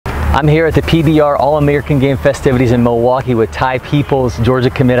I'm here at the PBR All-American Game festivities in Milwaukee with Ty Peeples, Georgia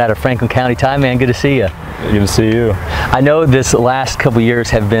commit out of Franklin County. Ty, man, good to see you. Good to see you. I know this last couple years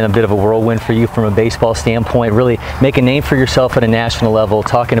have been a bit of a whirlwind for you from a baseball standpoint, really make a name for yourself at a national level,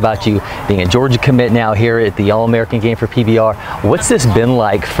 talking about you being a Georgia commit now here at the All-American Game for PBR. What's this been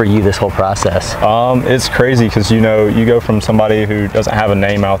like for you, this whole process? It's crazy because, you know, you go from somebody who doesn't have a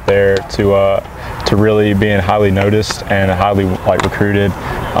name out there to really being highly noticed and highly recruited,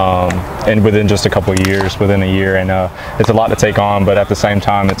 and within just a couple of years, within a year, and it's a lot to take on, but at the same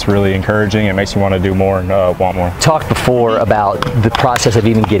time it's really encouraging. It makes you want to do more and want more. Talked before about the process of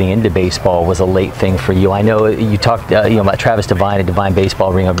even getting into baseball was a late thing for you. I know you talked about Travis Devine and Devine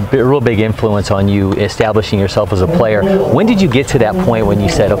Baseball being a real big influence on you establishing yourself as a player. When did you get to that point when you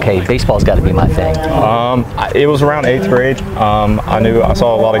said, okay, baseball's got to be my thing? It was around 8th grade. I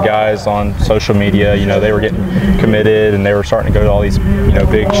saw a lot of guys on social media, you know, they were getting committed and they were starting to go to all these, you know,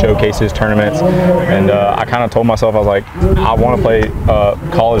 big showcases, tournaments, and I kind of told myself, I was like, I want to play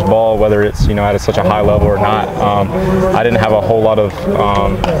college ball, whether it's, you know, at such a high level or not. I didn't have a whole lot of,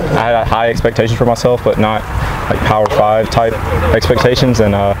 I had high expectations for myself, but not like Power 5 type expectations,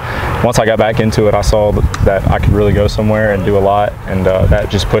 and once I got back into it, I saw that I could really go somewhere and do a lot, and that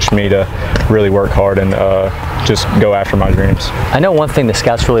just pushed me to really work hard and just go after my dreams. I know one thing the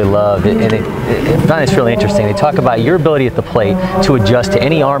scouts really love, and I find this really interesting. They talk about your ability at the plate to adjust to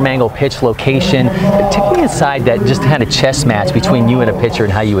any arm angle, pitch, location. Take me inside that just kind of chess match between you and a pitcher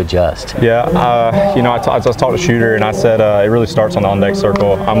and how you adjust. Yeah, you know, I just talked to Shooter and I said it really starts on the on-deck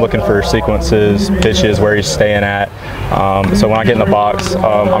circle. I'm looking for sequences, pitches, where he's staying at. So when I get in the box,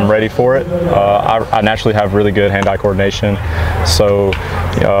 I'm ready for it. I naturally have really good hand-eye coordination, so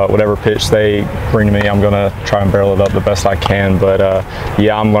whatever pitch they bring to me, I'm going to try and barrel it up the best I can. But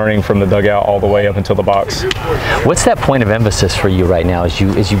yeah, I'm learning from the dugout all the way up until the box. What's that point of emphasis for you right now? As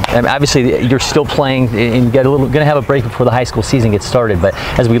you I mean, obviously you're still playing and you're going to have a break before the high school season gets started, but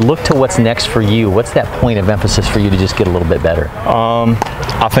as we look to what's next for you, what's that point of emphasis for you to just get a little bit better?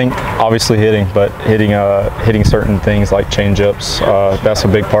 I think obviously hitting, but hitting certain things like change-ups, that's a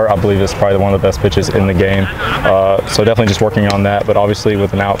big part. I believe it's probably one of the best pitches in the game. So definitely just working on that, but obviously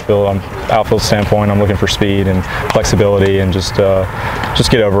with an outfield standpoint, I'm looking for speed and flexibility and just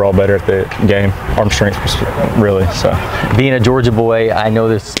get overall better at the game, arm strength really. So being a Georgia boy, I know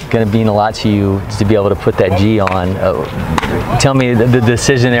there's going to mean a lot to you to be able to put that G on. Tell me the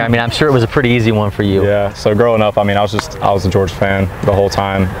decision there. I mean, I'm sure it was a pretty easy one for you. Yeah, so growing up, I mean, I was a Georgia fan the whole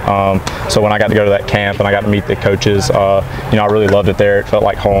time. So when I got to go to that camp and I got to meet the coaches, you know, I really loved it there. It felt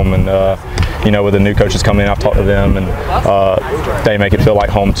like home, and you know, with the new coaches coming in, I've talked to them, and they make it feel like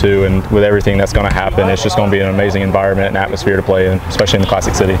home too. And with everything that's going to happen, it's just going to be an amazing environment and atmosphere to play in, especially in the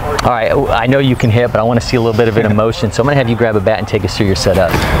Classic City. All right, I know you can hit, but I want to see a little bit of an emotion. So I'm going to have you grab a bat and take us through your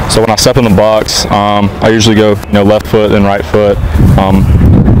setup. So when I step in the box, I usually go, you know, left foot and right foot.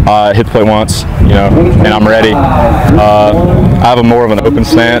 I hit the plate once, you know, and I'm ready. I have more of an open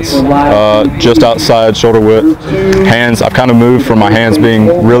stance, just outside shoulder width. Hands, I've kind of moved from my hands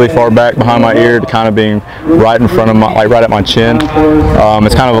being really far back behind my ear to kind of being right in front of my, like right at my chin.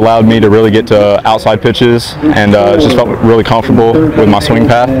 It's kind of allowed me to really get to outside pitches, and just felt really comfortable with my swing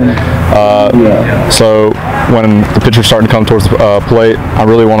path. So when the pitcher's starting to come towards the plate, I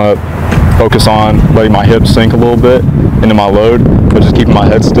really want to focus on letting my hips sink a little bit into my load, but just keeping my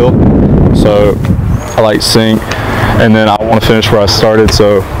head still. So I like sink, and then I want to finish where I started.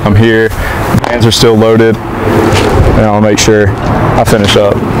 So I'm here, hands are still loaded, and I'll make sure I finish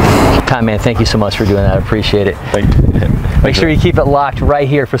up. Ty, man, thank you so much for doing that. I appreciate it. Thank you. Make sure you keep it locked right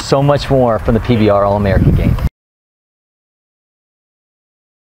here for so much more from the PBR All-American Game.